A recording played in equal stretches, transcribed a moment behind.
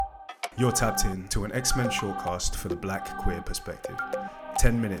You're tapped in to an X-Men shortcast for the Black queer perspective.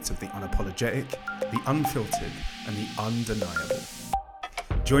 10 minutes of the unapologetic, the unfiltered, and the undeniable.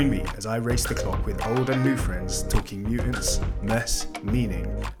 Join me as I race the clock with old and new friends talking mutants, mess,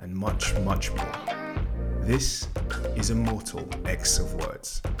 meaning, and much, much more. This is Immortal X of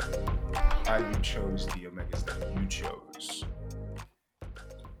Words. You chose the Omegas that you chose.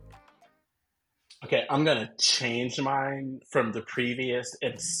 Okay, I'm gonna change mine from the previous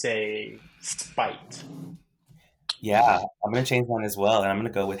and say spite. Yeah, I'm gonna change mine as well, and I'm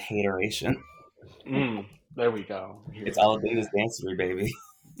gonna go with hateration. There we go. It's all Dana's dancery, baby.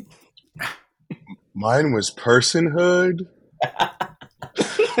 Mine was personhood.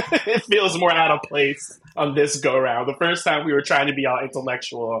 It feels more out of place on this go round. The first time we were trying to be all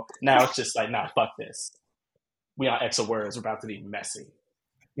intellectual. Now it's just like, nah, fuck this. We on X of Words. We're about to be messy.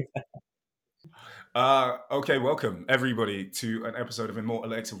 Okay, welcome everybody to an episode of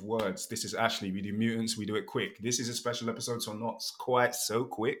Immortal X of Words. This is Ashley. We do mutants, we do it quick. This is a special episode, so not quite so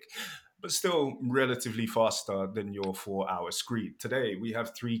quick, but still relatively faster than your 4-hour screed. Today, we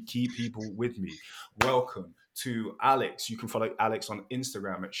have 3 key people with me. Welcome to Alex. You can follow Alex on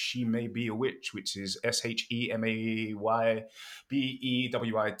Instagram at She May Be a Witch, which is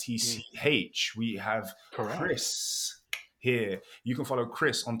SHEMAYBEWITCH. We have Chris here. You can follow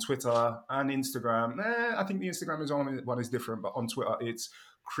Chris on Twitter and Instagram. I think the Instagram one is different, but on Twitter it's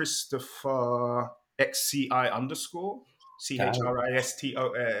Christopher XCI _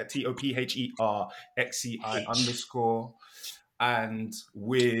 CHRISTOPHER XCI _ and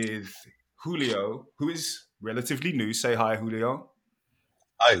with Julio, who is relatively new. Say hi, Julio.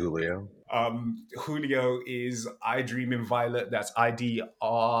 Hi, Julio. Julio is I Dream in Violet. That's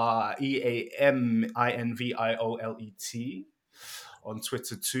IDREAMINVIOLET on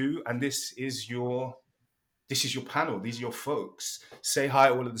Twitter too. And this is your panel. These are your folks. Say hi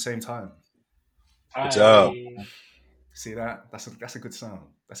all at the same time. What's up? See that? That's a good sound.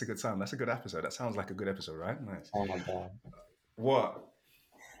 That's a good sound. That's a good episode. That sounds like a good episode, right? Nice. Oh my god. What?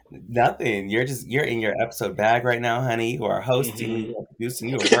 Nothing. You're in your episode bag right now, honey. You are hosting, you are producing,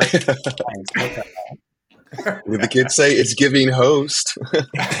 you are working. What the kids say, it's giving host.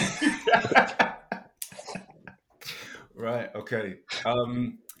 Right. Okay.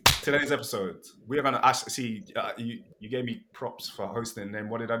 Today's episode, we are gonna see. You gave me props for hosting, and then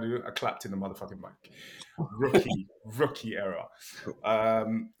what did I do? I clapped in the motherfucking mic. Rookie error.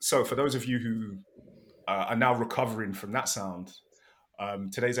 So for those of you who are now recovering from that sound,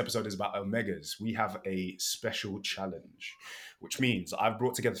 today's episode is about Omegas. We have a special challenge, which means I've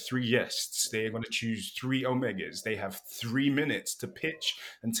brought together 3 guests. They're going to choose 3 Omegas. They have 3 minutes to pitch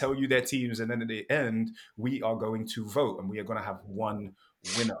and tell you their teams. And then at the end, we are going to vote and we are going to have one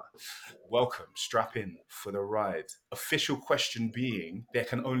winner. Welcome. Strap in for the ride. Official question being, there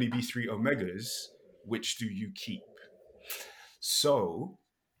can only be 3 Omegas. Which do you keep? So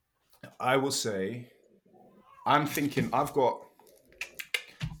I will say, I'm thinking I've got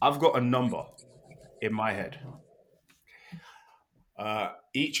a number in my head.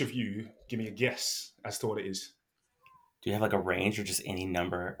 Each of you give me a guess as to what it is. Do you have like a range or just any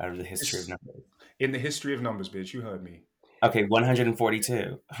number out of the history of numbers? In the history of numbers, bitch, you heard me. Okay,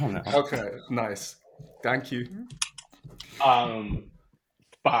 142. Oh no. Okay, nice. Thank you.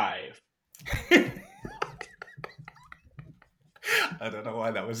 5. I don't know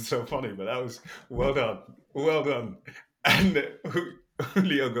why that was so funny, but that was well done. Well done. And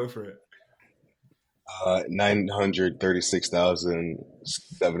Leo, go for it.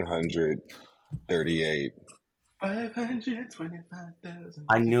 936,738. 525,000.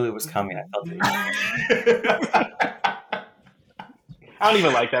 I knew it was coming. I felt it. I don't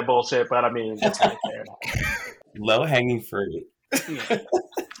even like that bullshit, but I mean, it's kind of fair. Low hanging fruit. Yeah.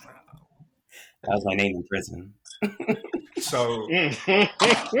 That was my name in prison. So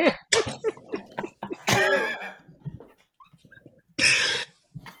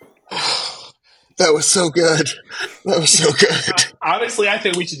That was so good. That was so good. Honestly, I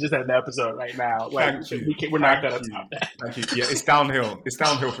think we should just have an episode right now. Like, we're not going to top that. Thank you. Yeah, it's downhill. It's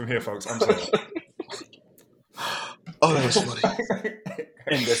downhill from here, folks. I'm sorry. Oh, that was funny.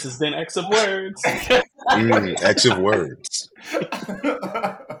 And this has been X of Words. X of Words.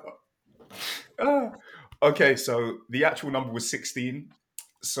 Okay, so the actual number was 16.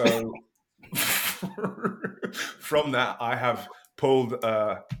 So from that, I have pulled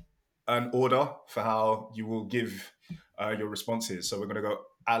an order for how you will give your responses. So we're going to go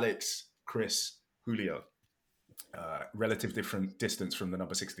Alex, Chris, Julio. Relative different distance from the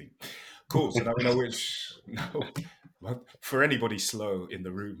number 16. Cool. So now we know which. No, for anybody slow in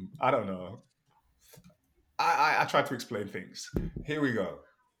the room, I don't know. I tried to explain things. Here we go.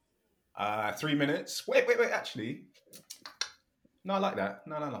 3 minutes. Wait. Actually, no, I like that.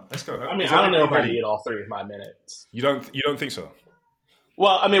 No. Let's go. I mean, Is I don't know everyone if I ready? need all 3 of my minutes. You don't think so?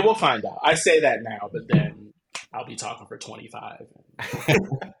 Well, I mean, we'll find out. I say that now, but then I'll be talking for 25.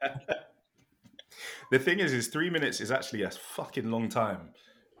 The thing is 3 minutes is actually a fucking long time.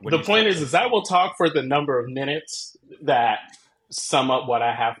 When The you point start is I will talk for the number of minutes that sum up what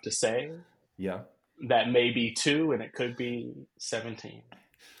I have to say. yeah. That may be 2, and it could be 17.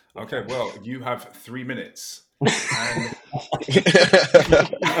 Okay. Well, you have 3 minutes. And,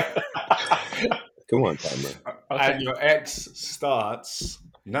 Come on, timer. Okay. and your X starts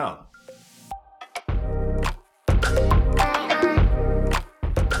now.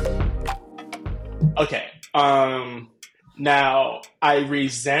 Okay. Now, I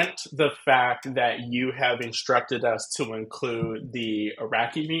resent the fact that you have instructed us to include the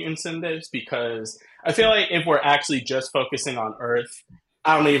Iraqi mutants in this because I feel like if we're actually just focusing on Earth,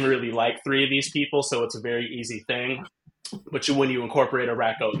 I don't even really like 3 of these people, so it's a very easy thing. But when you incorporate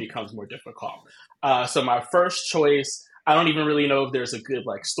Iraqo, it becomes more difficult. So my first choice, I don't even really know if there's a good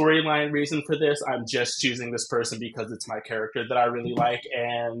like storyline reason for this. I'm just choosing this person because it's my character that I really like,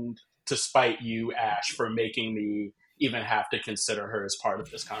 and to spite you, Ash, for making me even have to consider her as part of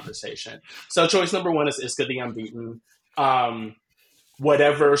this conversation. So choice number 1 is Iska the Unbeaten.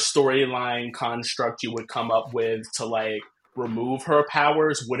 Whatever storyline construct you would come up with to like remove her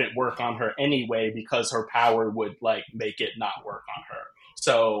powers wouldn't work on her anyway because her power would like make it not work on her.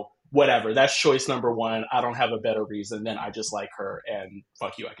 So whatever, that's choice number 1. I don't have a better reason than I just like her and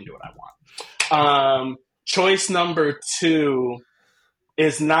fuck you, I can do what I want. Choice number 2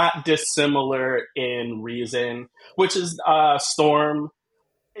 is not dissimilar in reason, which is Storm.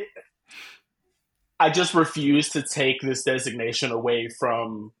 I just refuse to take this designation away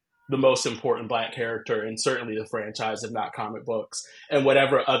from the most important Black character and certainly the franchise, if not comic books, and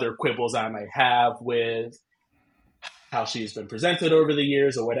whatever other quibbles I might have with how she's been presented over the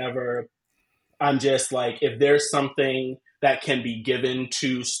years or whatever. I'm just like, if there's something that can be given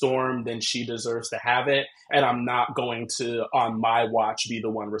to Storm, then she deserves to have it. And I'm not going to, on my watch, be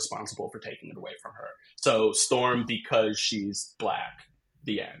the one responsible for taking it away from her. So Storm, because she's Black.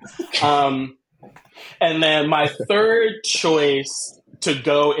 The end. And then my third choice to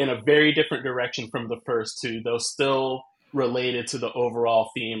go in a very different direction from the first 2, though still related to the overall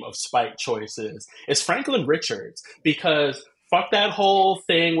theme of spike choices, is Franklin Richards. Because fuck that whole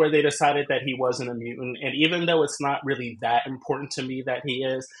thing where they decided that he wasn't a mutant. And even though it's not really that important to me that he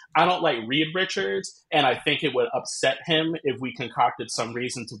is, I don't like Reed Richards. And I think it would upset him if we concocted some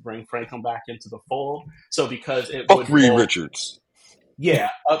reason to bring Franklin back into the fold. So because it would... Fuck Reed Richards. Yeah,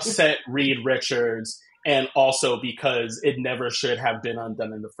 upset Reed Richards, and also because it never should have been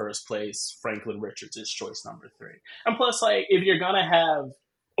undone in the first place, Franklin Richards is choice number 3. And plus, like, if you're gonna have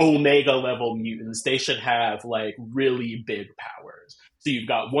Omega level mutants, they should have like really big powers. So you've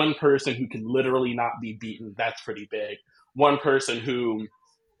got one person who can literally not be beaten, that's pretty big. One person who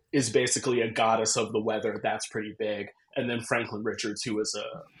is basically a goddess of the weather, that's pretty big. And then Franklin Richards, who is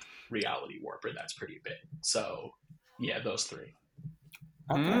a reality warper, that's pretty big. So yeah, those 3.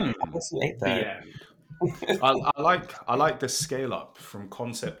 Okay. I guess you ate that. I like the scale up from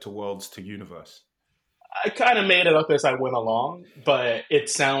concept to worlds to universe. I kind of made it up as I went along, but it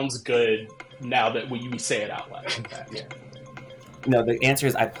sounds good now that we say it out loud like that. Yeah. No, the answer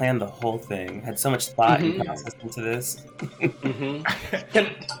is I planned the whole thing. Had so much thought and process into this.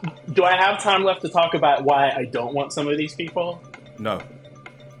 Do I have time left to talk about why I don't want some of these people? No.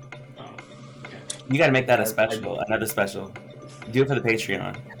 Oh, okay. You got to make that a special, another special. Do it for the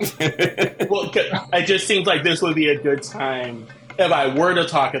Patreon. Well, it just seems like this would be a good time if I were to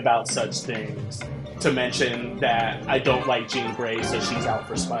talk about such things to mention that I don't like Jean Grey, so she's out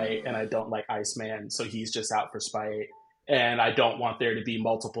for spite, and I don't like Iceman, so he's just out for spite, and I don't want there to be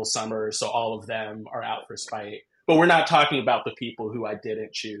multiple Summers, so all of them are out for spite. But we're not talking about the people who I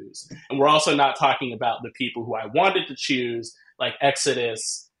didn't choose. And we're also not talking about the people who I wanted to choose, like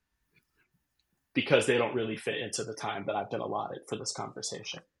Exodus, because they don't really fit into the time that I've been allotted for this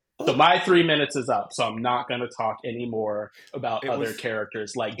conversation. So my 3 minutes is up, so I'm not going to talk anymore about other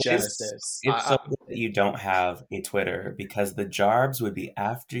characters like Genesis. It's so good that you don't have a Twitter, because the Jarbs would be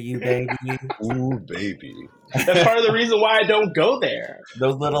after you, baby. Ooh, baby. That's part of the reason why I don't go there.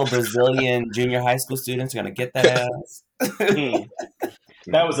 Those little Brazilian junior high school students are going to get that ass.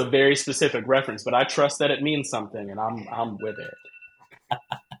 That was a very specific reference, but I trust that it means something, and I'm with it.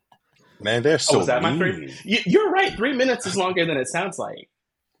 Man, they're so was that mean. my 3? You're right. 3 minutes is longer than it sounds like.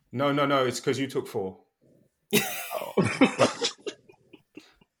 No. It's because you took 4. Oh.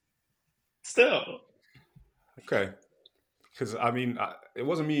 Still. Okay. because I mean, it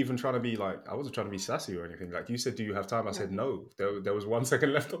wasn't me even trying to be like, I wasn't trying to be sassy or anything. Like you said, do you have time? I said no. There was 1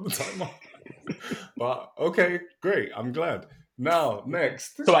 second left on the timer. But okay, great. I'm glad. Now,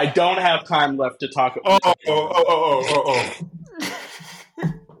 next. So I don't have time left to talk.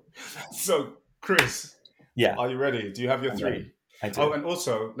 So, Chris, Yeah, are you ready? Do you have your I'm three? ready. I do. Oh, and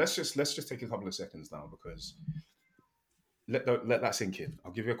also, let's just take a couple of seconds now because let that sink in.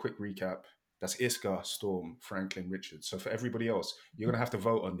 I'll give you a quick recap. That's Iska, Storm, Franklin, Richard. So for everybody else, you're gonna have to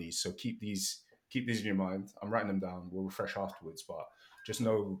vote on these. So keep these in your mind. I'm writing them down. We'll refresh afterwards, but just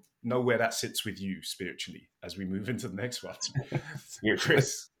know where that sits with you spiritually as we move into the next one.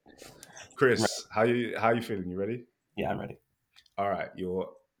 Chris, how you feeling? You ready? Yeah, I'm ready. All right, your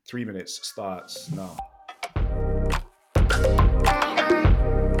 3 minutes starts now.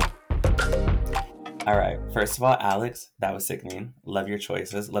 All right. First of all, Alex, that was sickening. Love your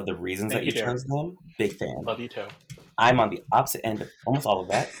choices. Love the reasons Thank that you you, Darren. chose them. Big fan. Love you too. I'm on the opposite end of almost all of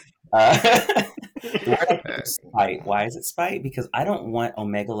that. The word I picked is spite. Why is it spite? Because I don't want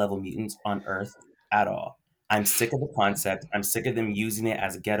Omega level mutants on Earth at all. I'm sick of the concept. I'm sick of them using it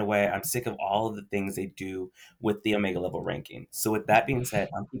as a getaway. I'm sick of all of the things they do with the Omega level ranking. So with that being said,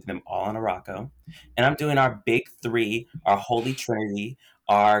 I'm keeping them all on Araco. And I'm doing our big three, our holy trinity,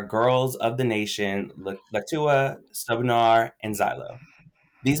 our girls of the nation, Lectua, Stubnar, and Xylo.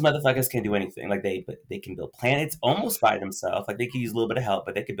 These motherfuckers can do anything. Like they can build planets almost by themselves. Like they could use a little bit of help,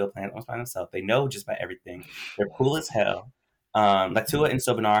 but they could build planets almost by themselves. They know just about everything. They're cool as hell. Like Tua and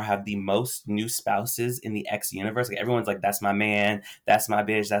Sobanar have the most new spouses in the X universe. Like everyone's like, that's my man, that's my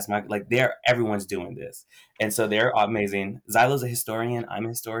bitch, that's my like. Everyone's doing this, and so they're amazing. Xylo's a historian. I'm a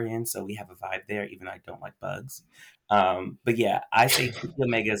historian, so we have a vibe there. Even though I don't like bugs, but yeah, I say keep the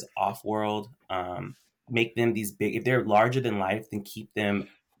Omegas off world. Make them these big. If they're larger than life, then keep them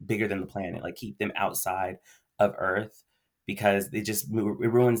bigger than the planet. Like keep them outside of Earth because it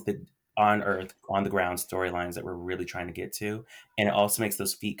ruins the on Earth, on the ground storylines that we're really trying to get to. And it also makes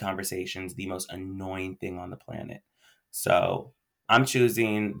those feet conversations the most annoying thing on the planet. So I'm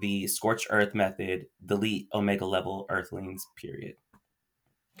choosing the scorched earth method, delete Omega level Earthlings, period.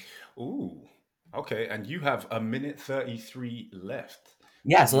 Ooh, okay. And you have 1:33 left.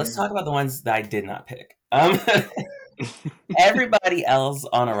 Yeah, so let's talk about the ones that I did not pick. Everybody else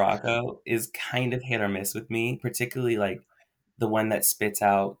on Araco is kind of hit or miss with me, particularly like the one that spits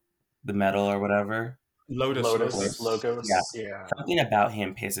out the metal or whatever. Logos. Yeah. Something about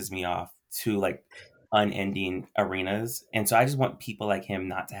him pisses me off to like unending arenas. And so I just want people like him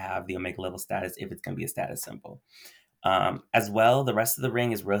not to have the Omega level status if it's going to be a status symbol. As well, the rest of the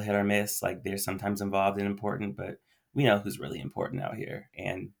ring is real hit or miss. Like they're sometimes involved and important, but we know who's really important out here.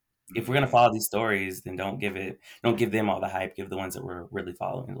 And if we're going to follow these stories, then don't give them all the hype. Give the ones that we're really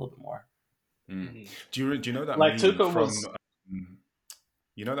following a little bit more. Mm. Do you know that like meme Tuco from was...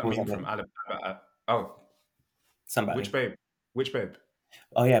 you know that meme from Alabama? Oh, somebody. Which babe?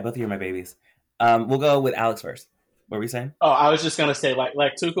 Oh yeah, both of you are my babies. We'll go with Alex first. What were you saying? Oh, I was just gonna say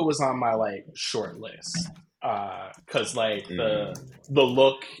like Tuco was on my like short list because like the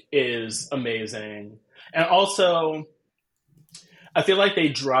look is amazing, and also I feel like they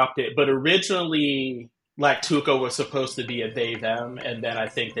dropped it, but originally Tuco was supposed to be a they them, and then I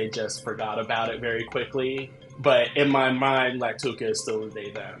think they just forgot about it very quickly. But in my mind, Tuca is still a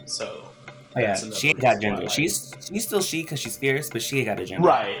they them, so. Oh, yeah, she ain't got gender. She's still she because she's fierce, but she ain't got a gender.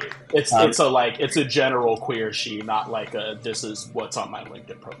 Right. It's a general queer she, not like a this is what's on my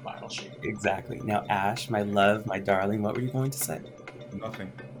LinkedIn profile she. Exactly. Now, Ash, my love, my darling, what were you going to say?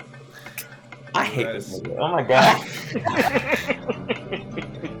 Nothing. I hate this movie. Oh my god.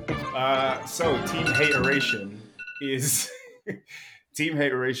 So team hateration is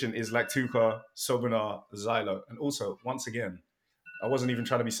Lactuca, Sobanar, Xylo, and also once again. I wasn't even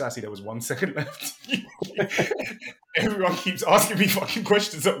trying to be sassy. There was 1 second left. Everyone keeps asking me fucking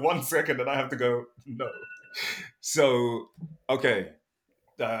questions at 1 second, and I have to go, no. So, okay.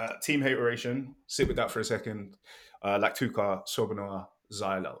 Team hateration. Sit with that for a second. Lactuca, Sobanar,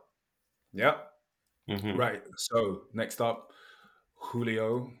 Xylo. Yeah? Mm-hmm. Right. So, next up,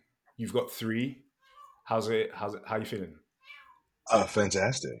 Julio. You've got 3. How you feeling?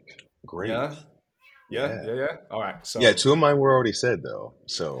 Fantastic. Great. Yeah. All right. So 2 of mine were already said though.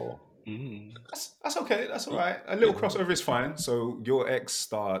 So that's okay. That's all right. A little crossover is fine. So your X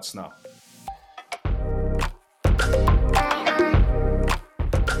starts now.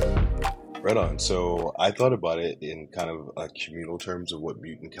 Right on. So I thought about it in kind of communal terms of what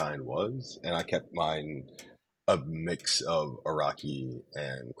mutant kind was, and I kept mine a mix of Araki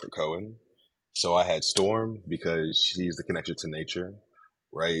and Krakoan. So I had Storm because she's the connection to nature,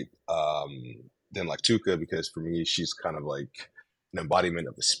 right? than like Tuca, because for me, she's kind of like an embodiment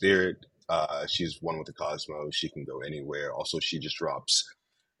of the spirit. She's one with the cosmos. She can go anywhere. Also, she just drops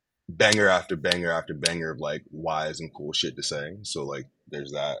banger after banger after banger of like wise and cool shit to say. So like,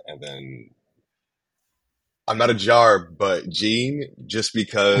 there's that, and then I'm not a jar, but Jean, just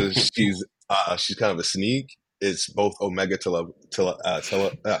because she's kind of a sneak, is both Omega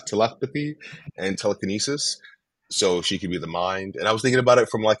telepathy and telekinesis. So she could be the mind. And I was thinking about it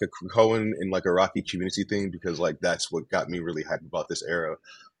from like a Cohen and like a Rocky community thing, because like that's what got me really hyped about this era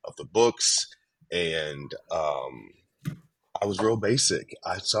of the books. And I was real basic.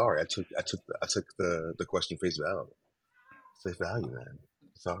 I'm sorry. I took the question face value, man.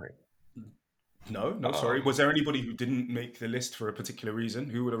 Sorry. No, sorry. Was there anybody who didn't make the list for a particular reason?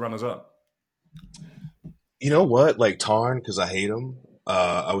 Who were the runners up? You know what? Like Tarn, because I hate him.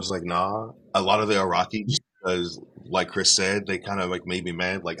 I was like, nah. A lot of the Iraqi, just because, like Chris said, they kind of like made me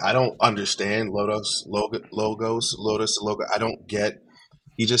mad. Like I don't understand Lotus. I don't get.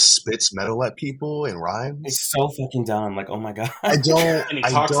 He just spits metal at people and rhymes. It's so fucking dumb. Like, oh my god. I don't. And he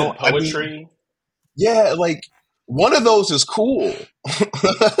talks in poetry. I mean, yeah, like one of those is cool.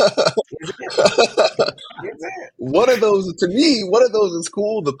 One of those, to me, one of those is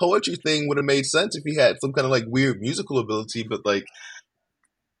cool. The poetry thing would have made sense if he had some kind of like weird musical ability, but like,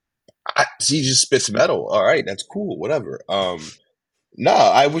 he just spits metal. All right, that's cool. Whatever. Nah,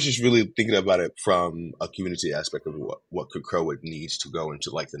 I was just really thinking about it from a community aspect of what Krakoa needs to go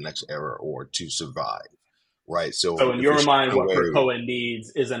into like the next era or to survive. Right. So in your mind, what Krakoa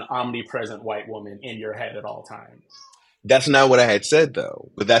needs is an omnipresent white woman in your head at all times. That's not what I had said,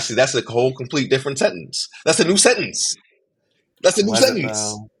 though. But that's a whole complete different sentence. That's a new sentence. That's a new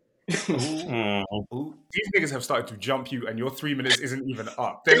sentence. Ooh. These niggas have started to jump you, and your 3 minutes isn't even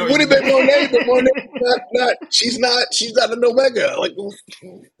up. It would have been Monet, but Monet, she's not an Omega. Like,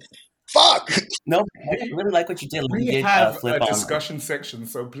 fuck. No, I really like what you did. We have a discussion section,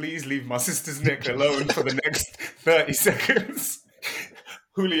 so please leave my sister's neck alone for the next 30 seconds.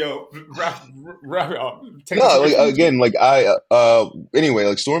 Julio, wrap it up. Anyway,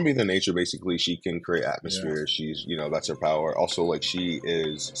 like Storm being the nature, basically, she can create atmosphere. Yeah. She's, that's her power. Also, like, she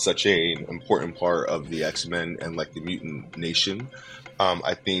is such an important part of the X-Men and, like, the mutant nation.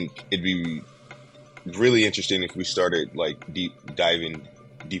 I think it'd be really interesting if we started, like, diving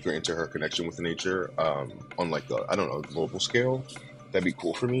deeper into her connection with nature on, like, global scale. That'd be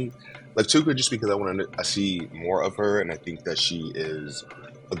cool for me. Like Tuca, just because I see more of her, and I think that she is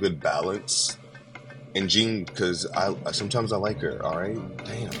a good balance. And Jean, because sometimes I like her. All right,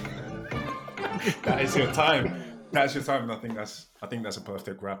 damn. That is your time. That's your time. And I think that's a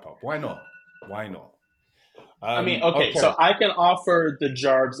perfect wrap up. Why not? Okay, so I can offer the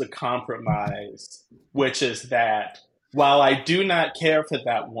Jarbs a compromise, which is that while I do not care for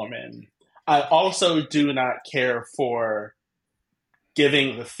that woman, I also do not care for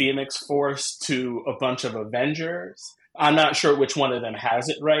giving the Phoenix Force to a bunch of Avengers. I'm not sure which one of them has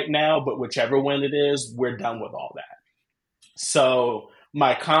it right now, but whichever one it is, we're done with all that. So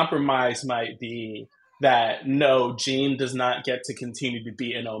my compromise might be that no, Jean does not get to continue to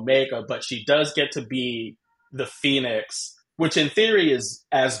be an Omega, but she does get to be the Phoenix, which in theory is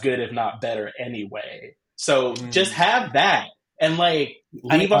as good, if not better anyway. So just have that and like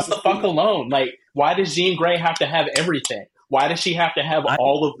leave us the fuck alone. Like, why does Jean Grey have to have everything? Why does she have to have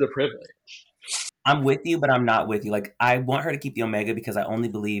all of the privilege? I'm with you, but I'm not with you. Like, I want her to keep the Omega because I only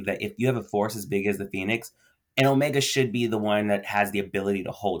believe that if you have a force as big as the Phoenix, an Omega should be the one that has the ability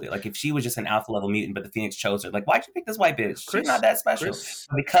to hold it. Like, if she was just an alpha level mutant, but the Phoenix chose her, like, why'd you pick this white bitch? She's not that special.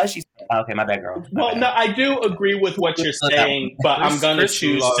 Because she's okay, my bad, girl. No, I do agree with what you're saying, but I'm gonna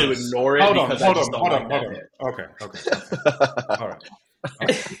choose to ignore it because I just don't like that. Okay. All right.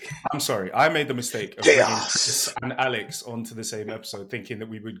 I'm sorry. I made the mistake of bringing Chris and Alex onto the same episode, thinking that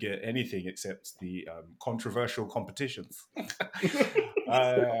we would get anything except the controversial competitions.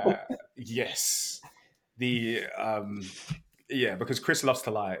 Yes, because Chris loves to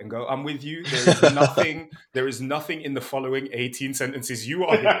lie and go, "I'm with you." There is nothing in the following 18 sentences you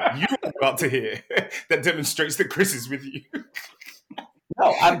are about to hear that demonstrates that Chris is with you.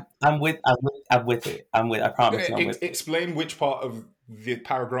 No, I'm with it. I promise you. Explain which part of the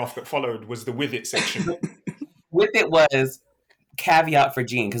paragraph that followed was the with it section. With it was caveat for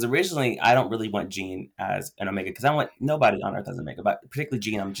Jean, because originally I don't really want Jean as an Omega, because I want nobody on Earth as an Omega, but particularly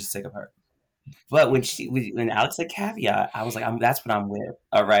Jean, I'm just sick of her. But when Alex said caveat, I was like, that's what I'm with.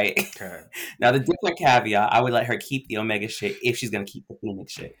 All right. Okay. Now the different caveat, I would let her keep the Omega shit if she's gonna keep the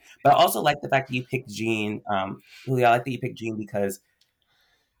Phoenix shit. But I also like the fact that you picked Jean. Julio, I like that you picked Jean because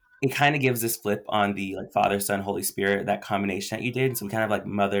it kind of gives this flip on the like Father, Son, Holy Spirit, that combination that you did. So we kind of like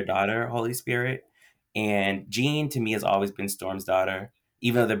mother, daughter, Holy Spirit. And Jean to me has always been Storm's daughter,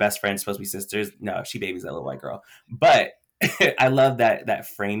 even though they're best friends, supposed to be sisters. No, she babies that little white girl. But I love that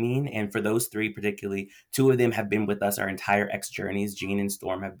framing. And for those three particularly, two of them have been with us our entire X journeys. Jean and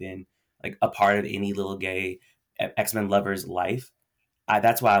Storm have been like a part of any little gay X-Men lover's life.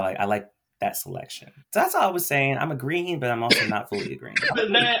 That's why I like that selection. So that's all I was saying. I'm agreeing, but I'm also not fully agreeing.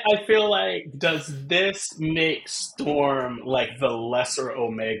 But then I feel like, does this make Storm like the lesser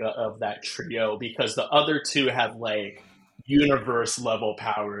Omega of that trio? Because the other two have like universe level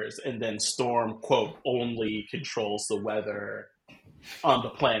powers, and then Storm, quote, only controls the weather on the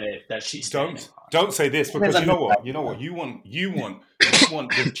planet that she's standing on. Don't say this, because you know what you want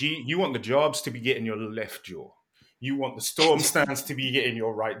the jobs to be getting your left jaw. You want the Storm stance to be getting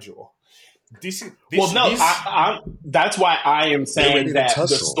your right jaw. That's why I am saying that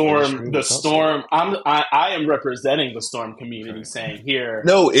the Storm. I am representing the Storm community, saying here.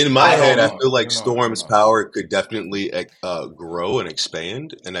 No, in my head, I feel like Storm's power could definitely grow and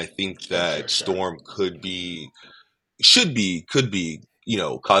expand, and I think that Storm could be,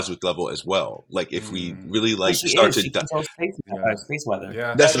 cosmic level as well. Like if we really like start to space weather.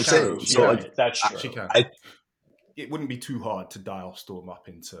 Yeah, that's what I'm saying. So that's true. It wouldn't be too hard to dial Storm up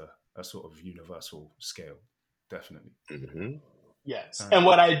into a sort of universal scale, definitely. Mm-hmm. Yes, and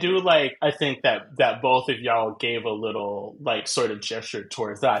what I do like, I think that both of y'all gave a little like sort of gesture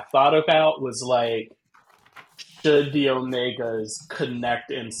towards that I thought about was like, should the Omegas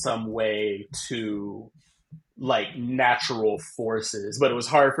connect in some way to like natural forces? But it was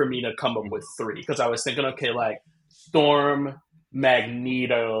hard for me to come up with three because I was thinking, okay, like Storm,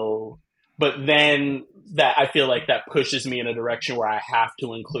 Magneto, but then that I feel like that pushes me in a direction where I have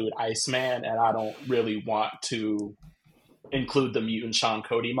to include Iceman, and I don't really want to include the mutant Sean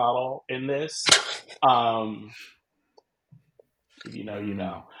Cody model in this. Or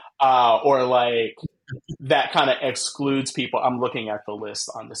like that kind of excludes people. I'm looking at the list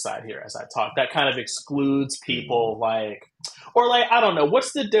on the side here as I talk. That kind of excludes people like, or like, I don't know,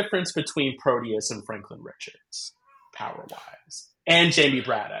 what's the difference between Proteus and Franklin Richards, power-wise? And Jamie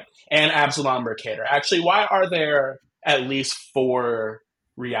Braddock and Absalom Mercator. Actually, why are there at least 4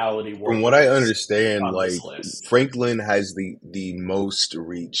 reality warriors? From what I understand, like Franklin has the most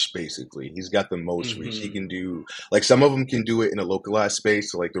reach. Basically, he's got the most reach. He can do like some of them can do it in a localized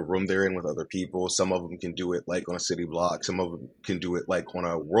space, so like the room they're in with other people. Some of them can do it like on a city block. Some of them can do it like on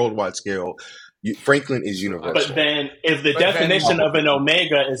a worldwide scale. Franklin is universal. But then, if the definition of an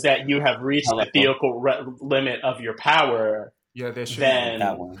Omega is that you have reached the theoretical limit of your power. Yeah, there should be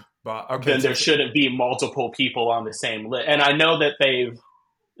that one. But okay, then there shouldn't be multiple people on the same list. And I know that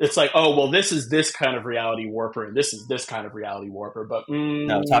it's like, oh, well, this is this kind of reality warper, and this is this kind of reality warper. But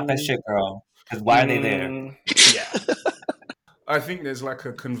no, talk that shit, girl. Because why are they there? Yeah. I think there's like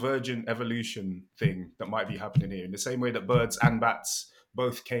a convergent evolution thing that might be happening here. In the same way that birds and bats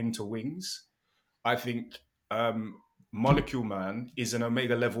both came to wings, I think Molecule Man is an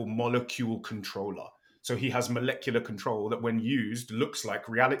Omega level molecule controller. So he has molecular control that when used looks like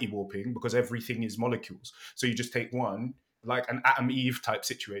reality warping because everything is molecules. So you just take one, like an Atom Eve type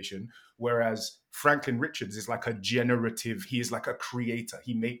situation, whereas Franklin Richards is like a generative, he is like a creator.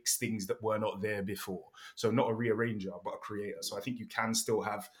 He makes things that were not there before. So not a rearranger, but a creator. So I think you can still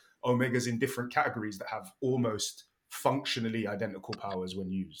have Omegas in different categories that have almost functionally identical powers when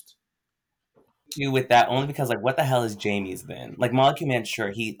used. With that only because like what the hell is Jamie's then? Like Molecule Man,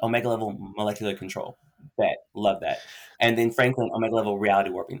 sure, he Omega level molecular control. Bet. Love that. And then Franklin, Omega level reality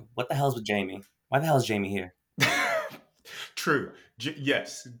warping. What the hell is with Jamie? Why the hell is Jamie here? True.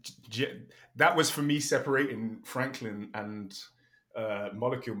 Yes. That was for me separating Franklin and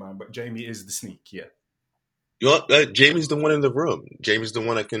Molecule Man, but Jamie is the sneak, yeah. Jamie's the one in the room. Jamie's the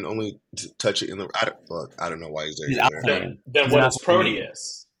one that can only touch it in the... I don't know why he's there. Then what is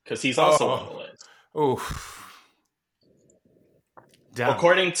Proteus? Because he's also on the list. Oh. Damn.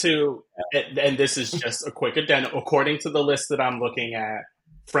 According to, and this is just a quick addendum, according to the list that I'm looking at,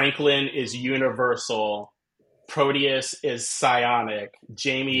 Franklin is universal, Proteus is psionic,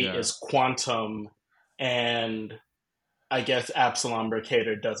 Jamie is quantum, and I guess Absalom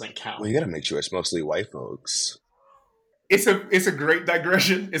Mercator doesn't count. Well, you gotta make sure it's mostly white folks. It's a great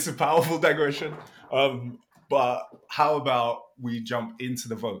digression. It's a powerful digression. But how about we jump into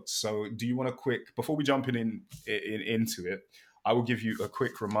the votes? So do you want to before we jump into it, I will give you a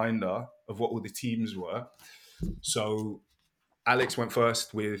quick reminder of what all the teams were. So Alex went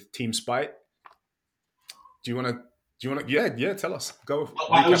first with Team Spite. Do you want to? Yeah, tell us. Go.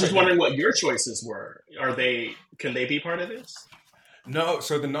 I was just wondering what your choices were. Can they be part of this? No,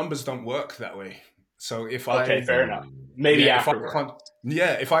 so the numbers don't work that way. So if Okay, I fair enough. Maybe yeah, afterward.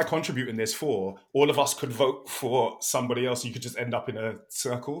 if I contribute in this 4, all of us could vote for somebody else. You could just end up in a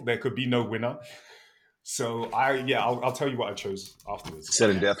circle. There could be no winner. So I'll tell you what I chose afterwards.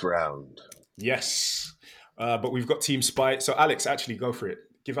 Sudden death round. Yes, but we've got Team Spy. So Alex, actually go for it.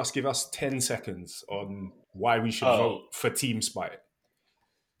 Give us 10 seconds on why we should vote for Team Spy.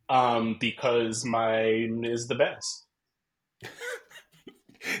 Because mine is the best.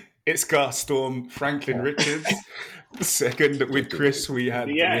 Itzka, Storm, Franklin, Richards. Second with Chris, we had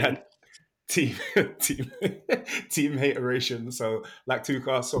team hateration. So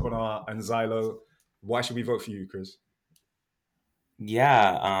Lactuca, Sobonar, and Xylo. Why should we vote for you, Chris?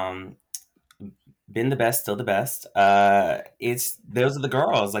 Yeah, been the best, still the best. Those are the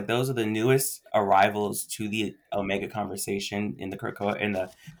girls. Like, those are the newest arrivals to the Omega conversation in the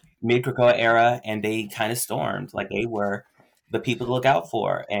mid Krakoa era, and they kind of stormed. Like, they were the people to look out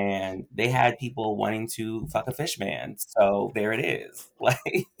for, and they had people wanting to fuck a fish man. So there it is.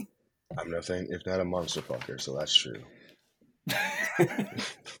 Like, I'm nothing if not a monster fucker, so that's true.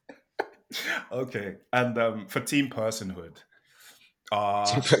 Okay, and for Team Personhood.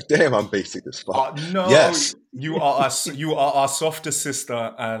 Damn, I'm basic as fuck. No, yes, you are our softer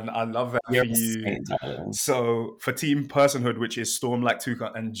sister, and I love that for you. So for Team Personhood, which is Storm,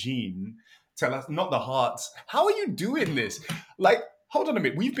 Lactuca, and Jean, tell us, not the hearts. How are you doing this? Like, hold on a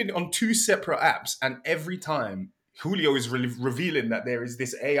minute. We've been on 2 separate apps, and every time Julio is revealing that there is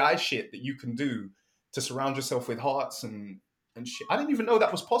this AI shit that you can do to surround yourself with hearts and shit. I didn't even know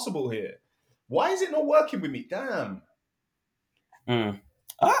that was possible here. Why is it not working with me? Damn.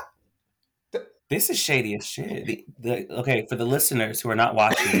 This is shady as shit. Okay, for the listeners who are not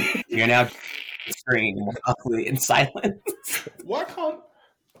watching, you're now screen awkwardly in silence. Why can't?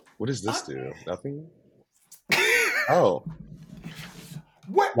 What does this do? Nothing. Oh.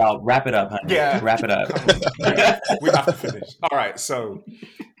 What? Well, wrap it up, honey. Yeah, wrap it up. We have to finish. All right, so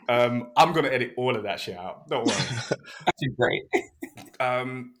I'm gonna edit all of that shit out. Don't worry. That's great.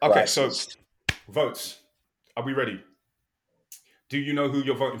 Okay, so votes. Are we ready? Do you know who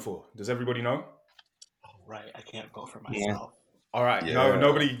you're voting for? Does everybody know? Oh, right. I can't vote for myself. All right. Yeah. No,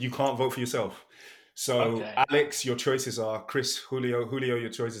 nobody. You can't vote for yourself. So, Okay. Alex, your choices are Chris, Julio. Julio, your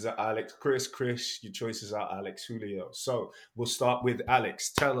choices are Alex. Chris, your choices are Alex, Julio. So, we'll start with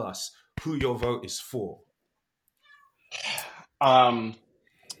Alex. Tell us who your vote is for.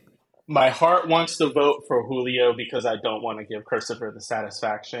 My heart wants to vote for Julio because I don't want to give Christopher the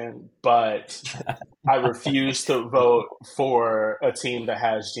satisfaction, but I refuse to vote for a team that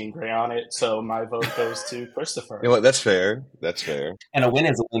has Jean Grey on it, so my vote goes to Christopher. You know what? That's fair. That's fair. And a win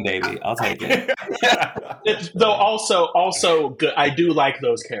is a win, baby. I'll take it. Though also good. I do like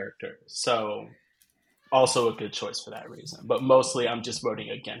those characters, so also a good choice for that reason. But mostly, I'm just voting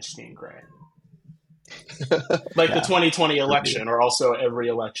against Jean Grey. Like the 2020 election, or also every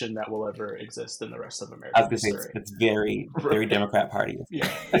election that will ever exist in the rest of America. I was going to say, it's very, very Democrat Party. Yeah.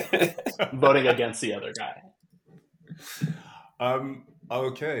 Voting against the other guy.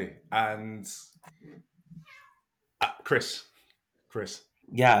 Okay. And Chris.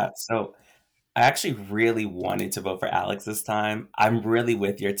 Yeah, so I actually really wanted to vote for Alex this time. I'm really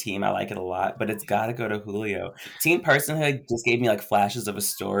with your team. I like it a lot, but it's got to go to Julio. Team Personhood just gave me like flashes of a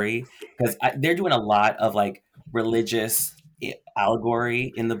story because they're doing a lot of like religious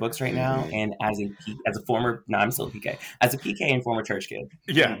allegory in the books right now. And as a former, no, I'm still a PK. As a PK and former church kid,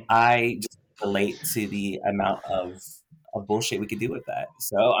 I just relate to the amount of bullshit we could do with that.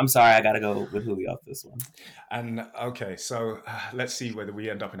 So I'm sorry, I gotta go with Julio off this one. And okay, so let's see whether we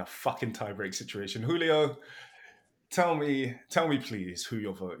end up in a fucking tiebreak situation. Julio, tell me please who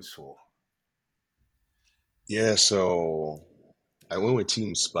your vote is for. Yeah, so I went with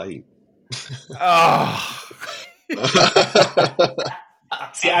Team Spite. See,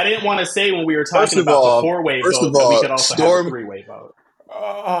 I didn't want to say when we were talking about the 4-way vote that we could also have a 3-way vote.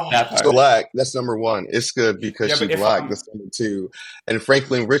 So black, that's number one. It's good because she's black. That's number 2. And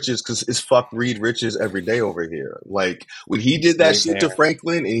Franklin Richards, because it's fuck Reed Richards every day over here. Like when he did that shit to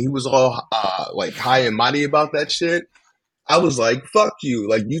Franklin, and he was all like high and mighty about that shit, I was like, fuck you.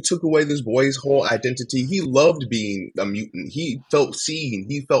 Like you took away this boy's whole identity. He loved being a mutant. He felt seen.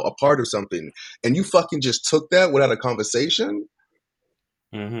 He felt a part of something, and you fucking just took that without a conversation.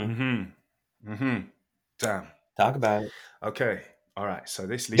 Damn. Talk about it. Okay. All right, so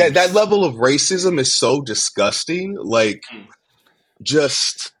this leaves... that level of racism is so disgusting. Like,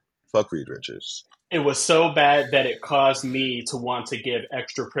 just fuck Reed Richards. It was so bad that it caused me to want to give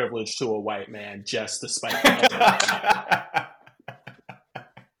extra privilege to a white man just to spite the other.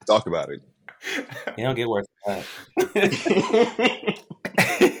 Talk about it. You don't get worse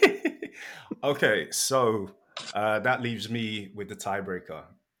Okay, so that leaves me with the tiebreaker.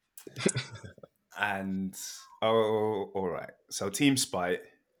 And all right. So Team Spite.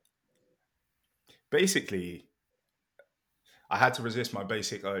 Basically, I had to resist my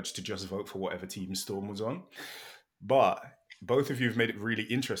basic urge to just vote for whatever team Storm was on. But both of you have made it really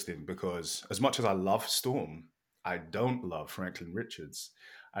interesting because as much as I love Storm, I don't love Franklin Richards.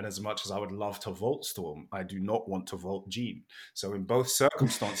 And as much as I would love to vote Storm, I do not want to vote Jean. So in both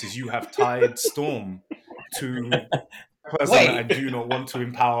circumstances, you have tied Storm to a person that I do not want to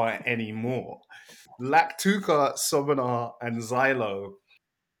empower anymore. Lactuca, Sobinar, and Xylo.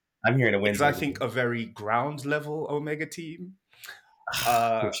 I'm here to win. Because I think a very ground level Omega team.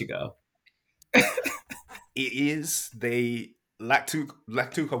 Here she go. It is.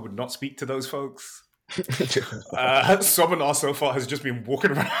 Lactuca would not speak to those folks. Sobinar so far has just been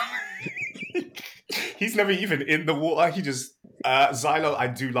walking around. He's never even in the water. He just Xylo. I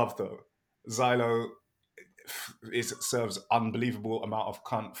do love though. Xylo serves unbelievable amount of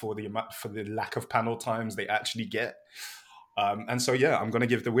cunt for the lack of panel times they actually get. And so yeah, I'm gonna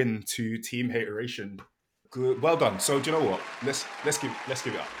give the win to Team Hateration. Good, well done. So do you know what? Let's give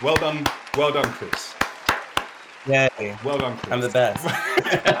it up. Well done, Chris. Yay! Well done, Chris. I'm the best.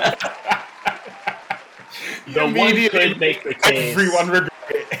 The one could make the case. Everyone regret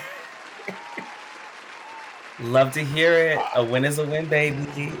it. Love to hear it. A win is a win,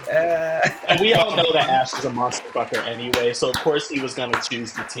 baby. And we all know that Ash is a monster fucker anyway, so of course he was going to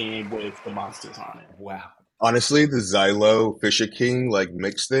choose the team with the monsters on it. Wow. Honestly, the Xylo Fisher King like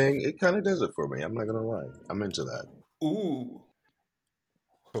mix thing, it kind of does it for me. I'm not gonna lie. I'm into that. Ooh.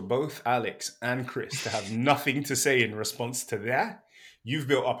 For both Alex and Chris to have nothing to say in response to that, you've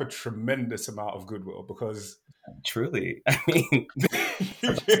built up a tremendous amount of goodwill because truly, I mean,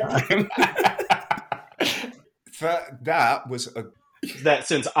 that was a that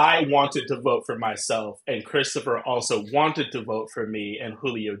since I wanted to vote for myself and Christopher also wanted to vote for me and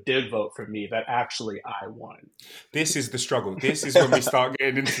Julio did vote for me, that actually I won. This is the struggle. This is when we start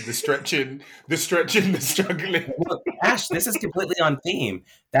getting into the stretching, the struggling. Look, Ash, this is completely on theme.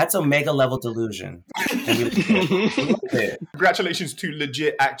 That's Omega level delusion. And we love it. Congratulations to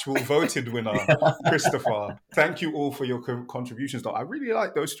legit actual voted winner, Christopher. Thank you all for your contributions. Though I really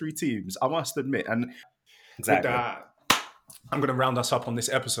like those three teams, I must admit. And exactly. With that, I'm going to round us up on this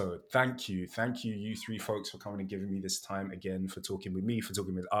episode. Thank you, you three folks, for coming and giving me this time again, for talking with me, for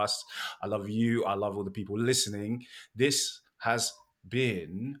talking with us. I love you. I love all the people listening. This has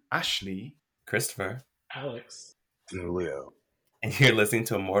been Ashley, Christopher, Alex, and Leo. And you're listening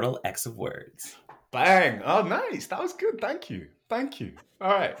to Immortal X of Words. Bang! Oh, nice. That was good. Thank you.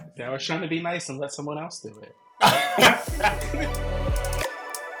 All right. I was trying to be nice and let someone else do it.